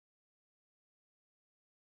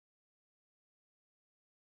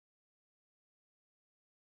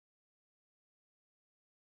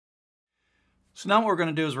So now what we're going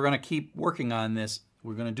to do is we're going to keep working on this.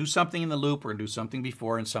 We're going to do something in the loop, we're going to do something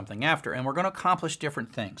before and something after, and we're going to accomplish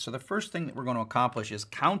different things. So the first thing that we're going to accomplish is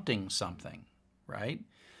counting something, right?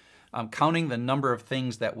 Counting the number of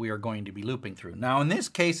things that we are going to be looping through. Now in this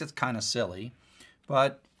case it's kind of silly,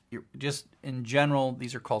 but just in general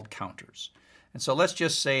these are called counters. And so let's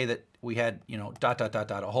just say that we had, you know, dot, dot, dot,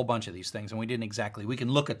 dot, a whole bunch of these things, and we didn't exactly, we can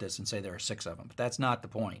look at this and say there are 6 of them, but that's not the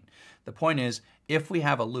point. The point is, if we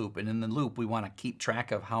have a loop, and in the loop we want to keep track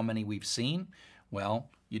of how many we've seen, well,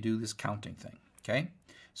 you do this counting thing, okay?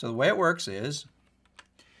 So the way it works is,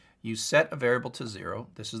 you set a variable to 0,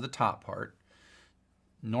 this is the top part.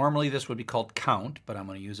 Normally this would be called count, but I'm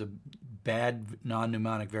going to use a bad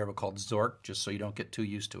non-mnemonic variable called zork, just so you don't get too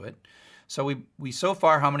used to it. So we so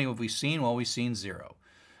far, how many have we seen? Well, we've seen 0.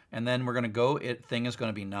 And then we're going to go, thing is going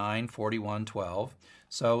to be 9, 41, 12.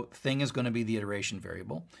 So thing is going to be the iteration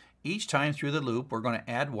variable. Each time through the loop, we're going to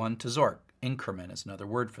add 1 to zork. Increment is another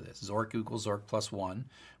word for this. Zork equals zork plus 1.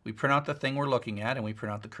 We print out the thing we're looking at, and we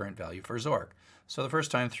print out the current value for zork. So the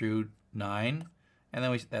first time through 9, and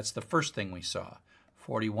then that's the first thing we saw.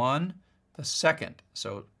 41, the second.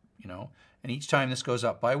 So, you know, and each time this goes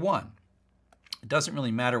up by 1. It doesn't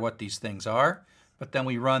really matter what these things are, but then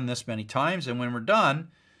we run this many times, and when we're done,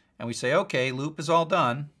 and we say, okay, loop is all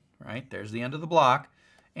done, right? There's the end of the block,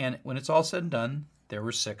 and when it's all said and done, there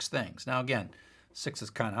were 6 things. Now again, 6 is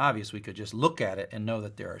kind of obvious. We could just look at it and know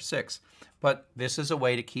that there are 6, but this is a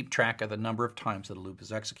way to keep track of the number of times that a loop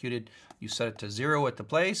is executed. You set it to 0 at the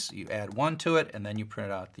place, you add 1 to it, and then you print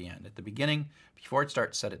it out at the end. At the beginning, before it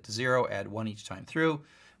starts, set it to 0, add 1 each time through,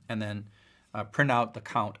 and then print out the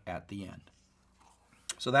count at the end.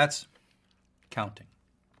 So that's counting.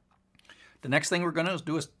 The next thing we're going to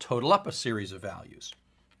do is total up a series of values.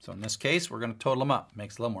 So in this case, we're going to total them up.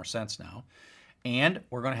 Makes a little more sense now. And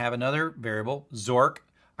we're going to have another variable, zork.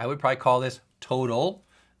 I would probably call this total.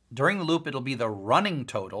 During the loop, it'll be the running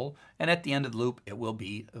total. And at the end of the loop, it will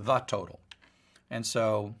be the total. And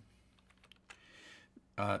so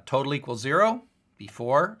total equals 0.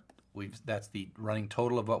 Before, that's the running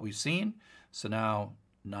total of what we've seen. So now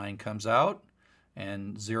 9 comes out.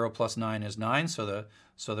 And 0 plus 9 is 9, so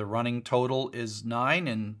the running total is 9,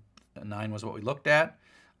 and 9 was what we looked at.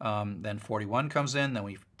 Then 41 comes in, then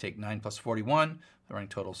we take 9 plus 41, the running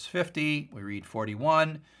total is 50, we read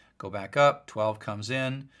 41, go back up, 12 comes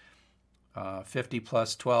in, 50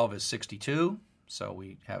 plus 12 is 62, so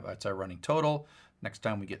that's our running total. Next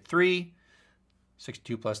time we get 3,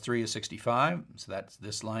 62 plus 3 is 65, so that's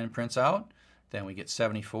this line prints out. Then we get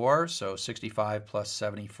 74, so 65 plus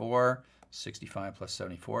 74, 65 plus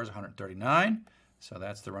 74 is 139. So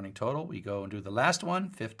that's the running total. We go and do the last one,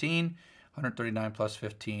 15. 139 plus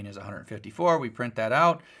 15 is 154. We print that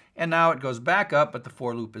out. And now it goes back up, but the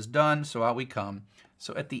for loop is done. So out we come.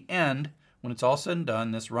 So at the end, when it's all said and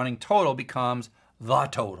done, this running total becomes the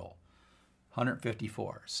total,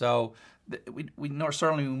 154. So we know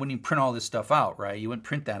certainly when you print all this stuff out, right? You wouldn't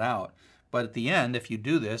print that out. But at the end, if you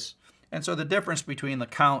do this, and so the difference between the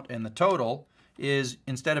count and the total is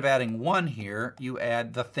instead of adding 1 here, you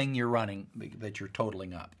add the thing you're running that you're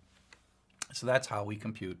totaling up. So that's how we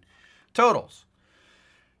compute totals.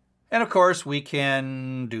 And of course, we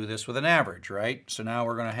can do this with an average, right? So now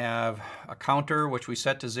we're going to have a counter, which we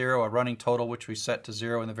set to 0, a running total, which we set to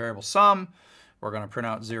 0 in the variable sum. We're going to print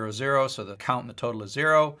out 0, 0, so the count and the total is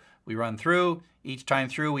 0. We run through. Each time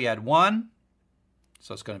through, we add 1.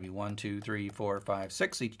 So it's going to be 1, 2, 3, 4, 5,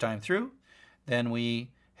 6 each time through. Then we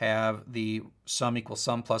have the sum equals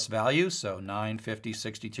sum plus value, so 9, 50,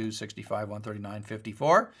 62, 65, 139,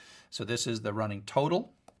 54. So this is the running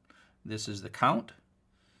total. This is the count.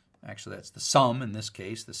 Actually, that's the sum in this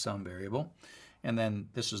case, the sum variable. And then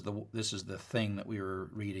this is the thing that we were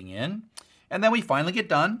reading in. And then we finally get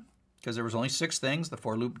done, because there was only 6 things. The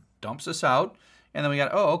for loop dumps us out. And then we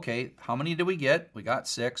got, oh, okay, how many did we get? We got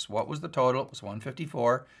 6. What was the total? It was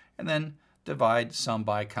 154. And then divide sum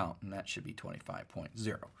by count, and that should be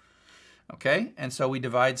 25.0. Okay, and so we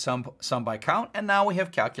divide sum by count, and now we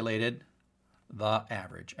have calculated the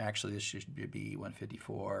average. Actually, this should be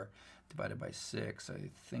 154 divided by 6. I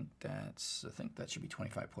think that should be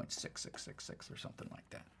 25.6666 or something like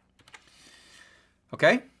that.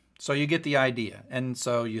 Okay, so you get the idea, and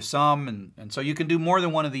so you sum, and so you can do more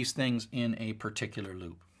than one of these things in a particular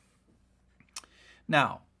loop.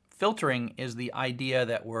 Now, filtering is the idea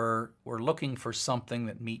that we're looking for something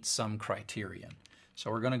that meets some criterion. So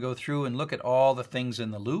we're going to go through and look at all the things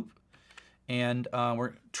in the loop, and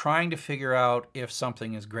we're trying to figure out if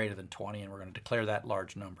something is greater than 20, and we're going to declare that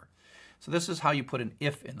large number. So this is how you put an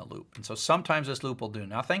if in the loop. And so sometimes this loop will do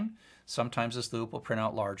nothing. Sometimes this loop will print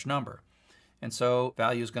out large number. And so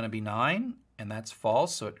value is going to be 9, and that's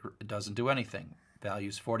false, so it doesn't do anything.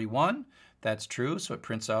 Value's 41, that's true, so it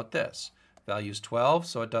prints out this. Value's 12,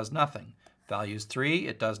 so it does nothing. Value's 3,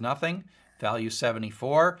 it does nothing. Value's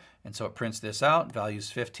 74, and so it prints this out.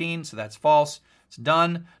 Value's 15, so that's false. It's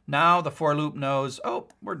done. Now the for loop knows, oh,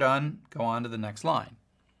 we're done. Go on to the next line.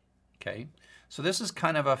 Okay, so this is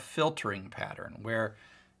kind of a filtering pattern where,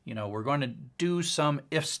 you know, we're going to do some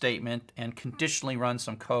if statement and conditionally run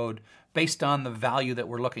some code based on the value that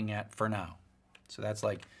we're looking at for now. So that's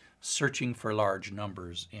like searching for large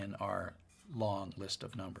numbers in our long list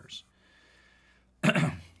of numbers.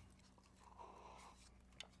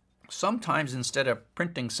 Sometimes instead of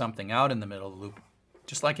printing something out in the middle of the loop,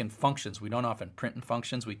 just like in functions, we don't often print in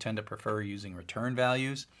functions. We tend to prefer using return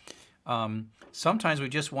values. Sometimes we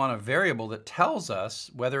just want a variable that tells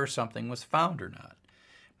us whether something was found or not.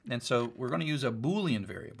 And so we're going to use a Boolean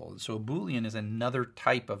variable. So a Boolean is another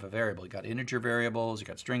type of a variable. You got integer variables, you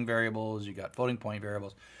got string variables, you got floating point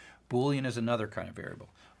variables. Boolean is another kind of variable.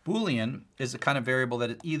 Boolean is the kind of variable that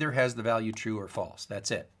it either has the value true or false. That's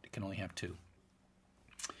it. It can only have two.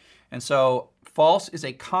 And so false is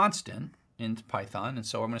a constant in Python, and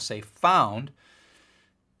so I'm going to say found.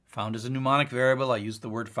 Found is a mnemonic variable. I use the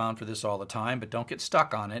word found for this all the time, but don't get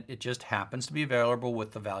stuck on it. It just happens to be a variable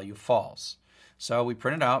with the value false. So we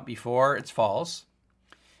print it out before it's false,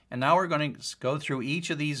 and now we're going to go through each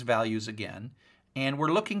of these values again, and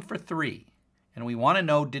we're looking for 3, and we want to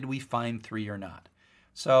know, did we find 3 or not?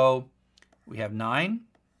 So we have 9,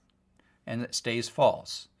 and it stays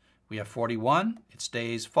false. We have 41, it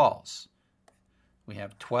stays false. We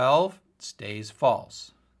have 12, it stays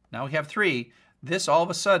false. Now we have 3. This all of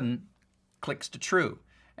a sudden clicks to true.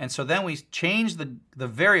 And so then we change the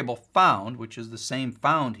variable found, which is the same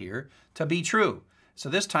found here, to be true. So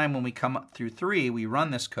this time when we come up through 3, we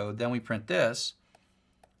run this code, then we print this,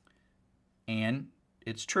 and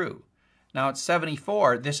it's true. Now it's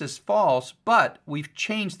 74, this is false, but we've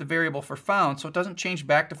changed the variable for found, so it doesn't change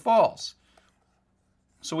back to false.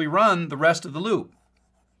 So we run the rest of the loop,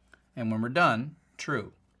 and when we're done,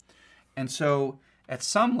 true. And so at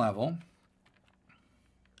some level,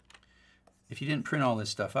 if you didn't print all this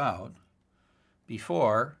stuff out,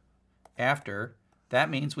 before, after, that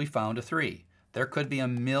means we found a 3. There could be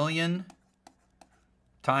 1,000,000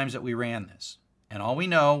 times that we ran this, and all we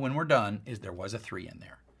know when we're done is there was a 3 in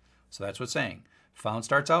there. So that's what's saying. Found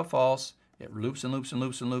starts out false, it loops and loops and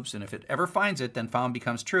loops and loops, and if it ever finds it, then found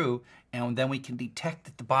becomes true, and then we can detect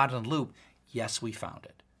at the bottom of the loop, yes, we found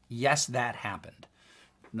it. Yes, that happened.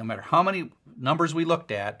 No matter how many numbers we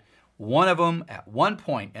looked at, one of them, at one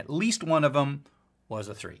point, at least one of them, was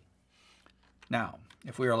a 3. Now,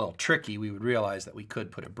 if we were a little tricky, we would realize that we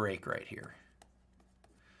could put a break right here.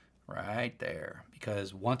 Right there.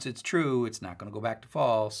 Because once it's true, it's not going to go back to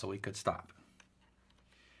false, so we could stop.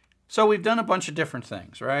 So we've done a bunch of different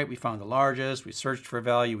things, right? We found the largest, we searched for a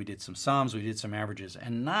value, we did some sums, we did some averages,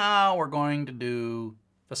 and now we're going to do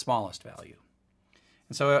the smallest value.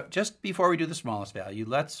 And so just before we do the smallest value,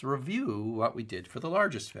 let's review what we did for the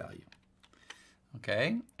largest value.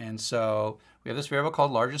 Okay, and so we have this variable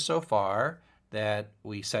called largest so far that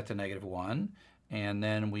we set to -1, and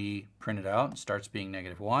then we print it out, it starts being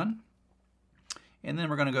 -1. And then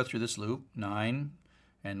we're going to go through this loop, 9,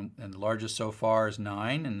 and the largest so far is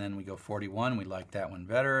 9, and then we go 41, we like that one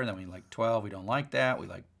better, and then we like 12, we don't like that, we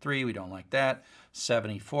like 3, we don't like that,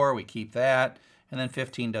 74, we keep that, and then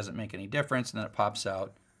 15 doesn't make any difference, and then it pops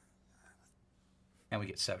out, and we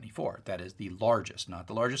get 74. That is the largest, not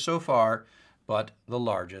the largest so far, but the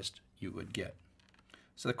largest you would get.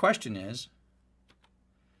 So the question is,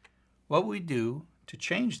 what would we do to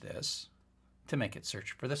change this to make it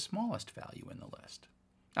search for the smallest value in the list?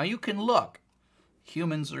 Now you can look.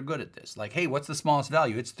 Humans are good at this. Like, hey, what's the smallest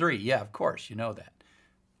value? It's 3. Yeah, of course, you know that.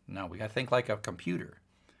 No, we got to think like a computer.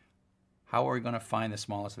 How are we going to find the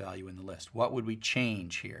smallest value in the list? What would we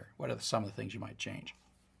change here? What are some of the things you might change?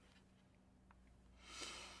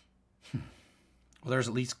 Well, there's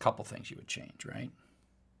at least a couple things you would change, right?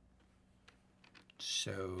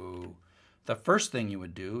 So the first thing you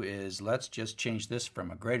would do is let's just change this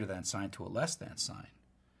from a greater than sign to a less than sign.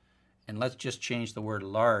 And let's just change the word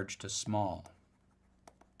large to small.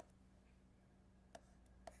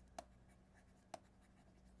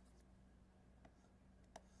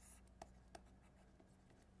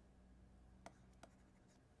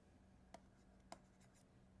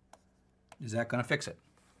 Is that going to fix it?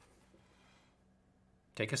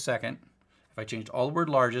 Take a second. If I changed all the word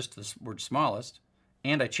largest to the word smallest,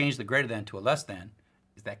 and I changed the greater than to a less than,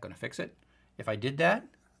 is that going to fix it? If I did that,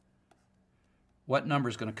 what number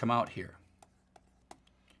is going to come out here?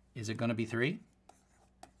 Is it going to be 3?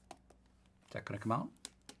 Is that going to come out?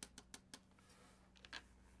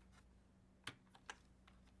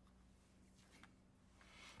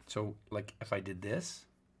 So like if I did this,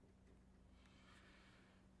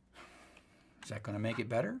 is that going to make it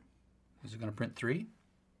better? Is it going to print 3?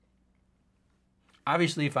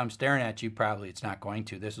 Obviously, if I'm staring at you, probably it's not going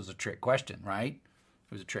to. This was a trick question, right?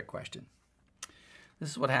 It was a trick question. This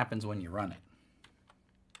is what happens when you run it.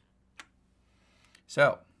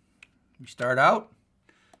 So, we start out,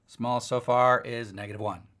 smallest so far is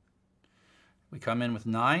 -1. We come in with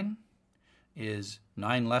 9. Is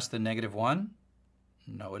 9 less than -1?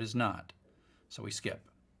 No, it is not. So we skip.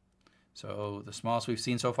 So the smallest we've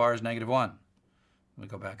seen so far is -1. We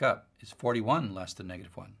go back up. Is 41 less than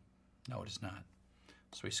 -1? No, it is not.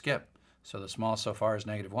 So we skip. So the smallest so far is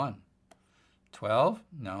 -1. 12?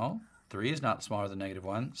 No. 3 is not smaller than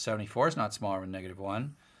 -1. 74 is not smaller than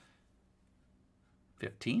 -1.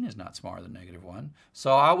 15 is not smaller than -1.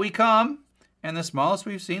 So out we come, and the smallest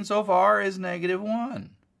we've seen so far is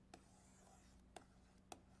 -1.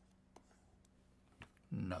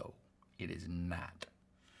 No, it is not.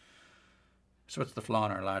 So what's the flaw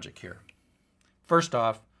in our logic here? First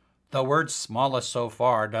off, the word smallest so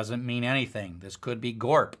far doesn't mean anything. This could be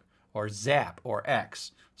gorp or zap or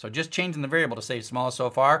x. So just changing the variable to say smallest so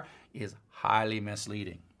far is highly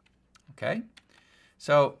misleading. Okay?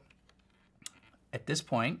 So at this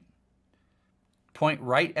point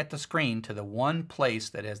right at the screen to the one place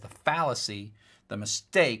that has the fallacy, the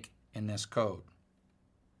mistake in this code.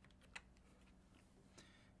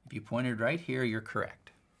 If you pointed right here, you're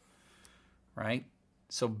correct, right?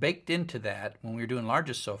 So baked into that, when we were doing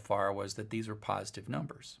largest so far, was that these were positive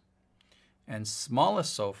numbers. And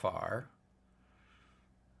smallest so far,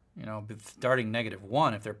 you know, starting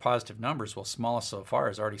 -1, if they're positive numbers, well, smallest so far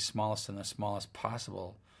is already smallest than the smallest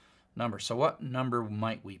possible number. So what number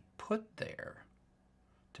might we put there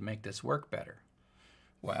to make this work better?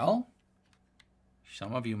 Well,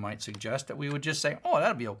 some of you might suggest that we would just say, oh,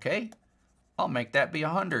 that'll be okay. I'll make that be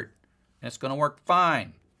 100, and it's going to work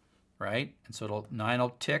fine, right? And so 9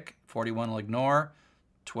 will tick, 41 will ignore,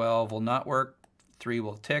 12 will not work, 3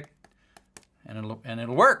 will tick, and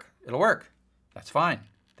it'll work. It'll work. That's fine.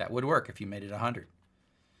 That would work if you made it 100.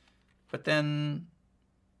 But then,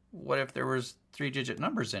 what if there was 3-digit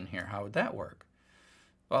numbers in here? How would that work?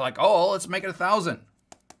 Well, like, oh, let's make it 1,000.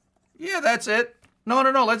 Yeah, that's it. No,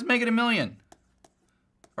 let's make it 1,000,000.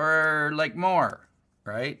 Or like more,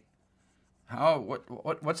 right?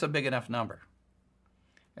 What's a big enough number?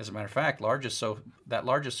 As a matter of fact, largest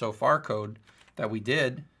so far code that we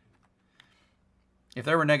did, if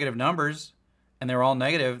there were negative numbers and they're all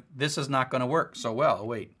negative, this is not going to work so well.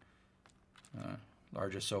 Wait,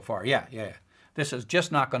 largest so far, yeah. This is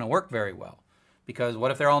just not going to work very well, because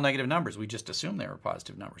what if they're all negative numbers? We just assumed they were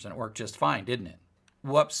positive numbers, and it worked just fine, didn't it?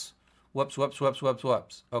 Whoops.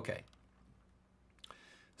 Okay.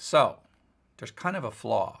 So there's kind of a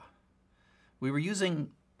flaw. We were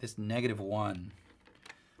using this -1.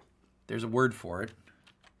 There's a word for it.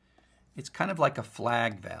 It's kind of like a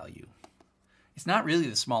flag value. It's not really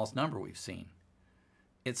the smallest number we've seen.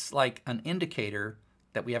 It's like an indicator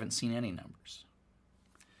that we haven't seen any numbers.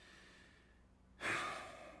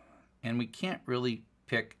 And we can't really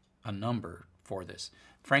pick a number for this.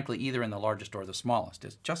 Frankly, either in the largest or the smallest.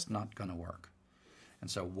 It's just not going to work.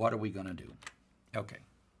 And so what are we going to do? Okay,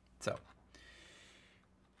 so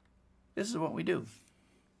this is what we do.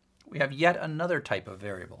 We have yet another type of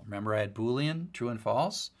variable. Remember I had Boolean, true and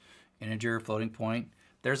false, integer, floating point.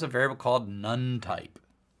 There's a variable called none type.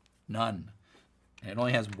 None. And it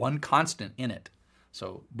only has one constant in it.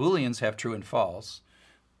 So Booleans have true and false,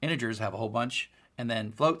 integers have a whole bunch, and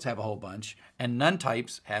then floats have a whole bunch, and none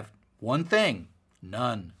types have one thing,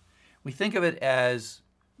 none. We think of it as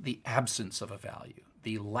the absence of a value,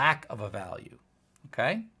 the lack of a value,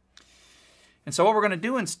 okay? And so what we're going to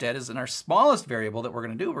do instead is in our smallest variable that we're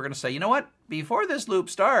going to do, we're going to say, you know what? Before this loop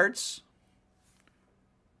starts,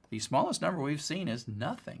 the smallest number we've seen is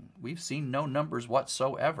nothing. We've seen no numbers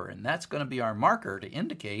whatsoever, and that's going to be our marker to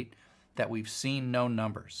indicate that we've seen no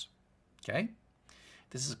numbers, okay?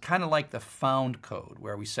 This is kind of like the found code,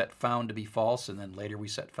 where we set found to be false, and then later we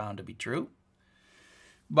set found to be true.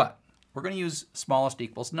 But we're going to use smallest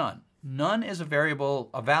equals none. None is a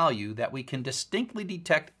variable, a value that we can distinctly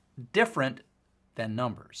detect different than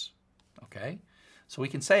numbers, okay? So we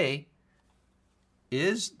can say,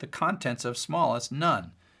 is the contents of smallest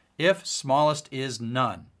none? If smallest is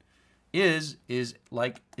none. Is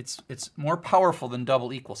like, it's more powerful than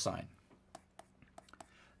double equal sign.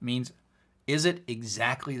 It means, is it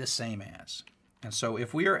exactly the same as? And so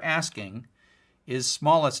if we are asking, is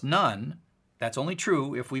smallest none, that's only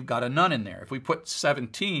true if we've got a none in there. If we put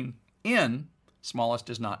 17 in, smallest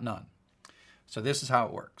is not none. So this is how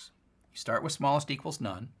it works. You start with smallest equals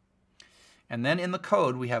none, And then in the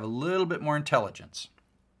code, we have a little bit more intelligence.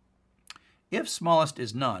 If smallest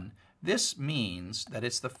is none, this means that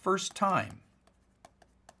it's the first time.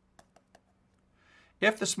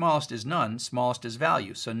 If the smallest is none, smallest is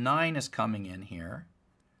value. So 9 is coming in here.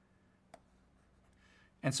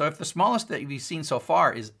 And so if the smallest that we've seen so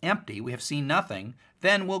far is empty, we have seen nothing,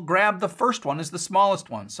 then we'll grab the first one as the smallest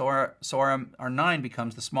one. So our 9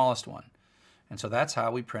 becomes the smallest one. And so that's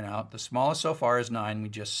how we print out the smallest so far is 9. We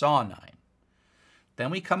just saw 9. Then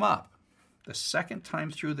we come up. The second time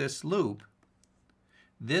through this loop,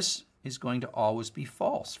 this is going to always be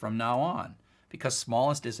false from now on, because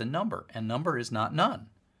smallest is a number, and number is not none.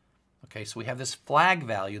 Okay, so we have this flag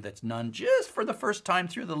value that's none just for the first time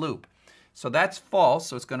through the loop. So that's false,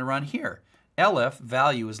 so it's going to run here. Elif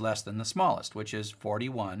value is less than the smallest, which is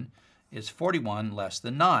 41. Is 41 less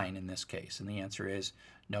than 9 in this case? And the answer is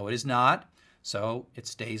no, it is not. So it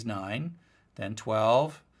stays 9. Then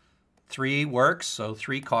 12. 3 works, so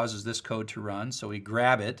 3 causes this code to run, so we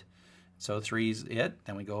grab it. So 3's it.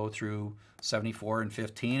 Then we go through 74 and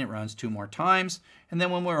 15. It runs 2 more times. And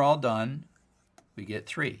then when we're all done, we get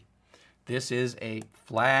 3. This is a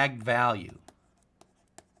flag value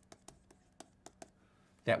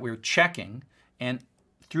that we're checking. And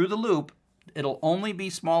through the loop, it'll only be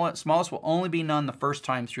smallest will only be none the first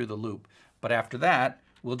time through the loop. But after that,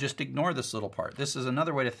 we'll just ignore this little part. This is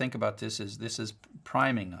another way to think about this is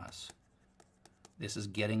priming us. This is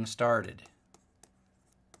getting started.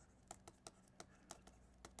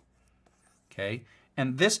 Okay,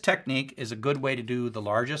 and this technique is a good way to do the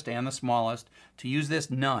largest and the smallest, to use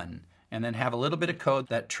this none, and then have a little bit of code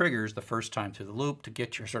that triggers the first time through the loop to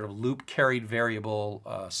get your sort of loop carried variable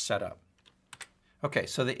set up. Okay,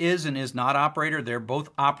 so the is and is not operator, they're both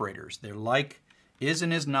operators. They're like is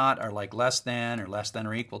and is not are like less than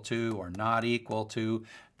or equal to or not equal to.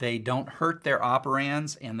 They don't hurt their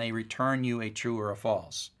operands, and they return you a true or a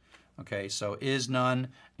false. Okay, so is none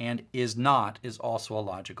and is not is also a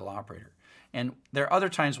logical operator. And there are other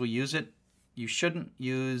times we use it. You shouldn't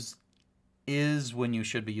use is when you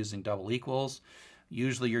should be using double equals.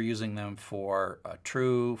 Usually you're using them for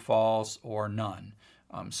true, false, or none.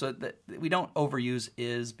 So that we don't overuse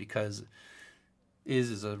is, because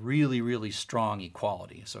is a really, really strong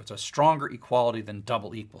equality. So it's a stronger equality than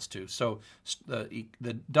double equals to. So the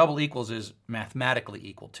double equals is mathematically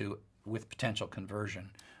equal to with potential conversion.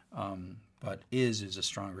 But is a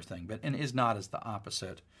stronger thing. And is not is the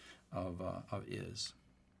opposite of is.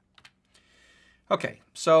 Okay,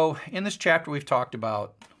 so in this chapter we've talked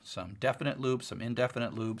about some definite loops, some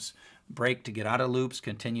indefinite loops, break to get out of loops,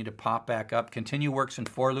 continue to pop back up. Continue works in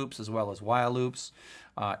for loops as well as while loops.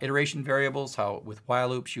 Iteration variables, how with while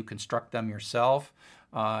loops you construct them yourself,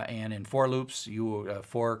 and in for loops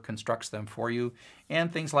for constructs them for you,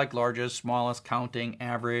 and things like largest, smallest, counting,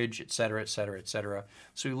 average, etc., etc., etc.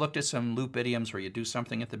 So we looked at some loop idioms where you do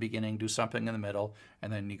something at the beginning, do something in the middle,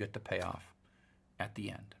 and then you get the payoff at the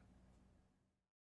end.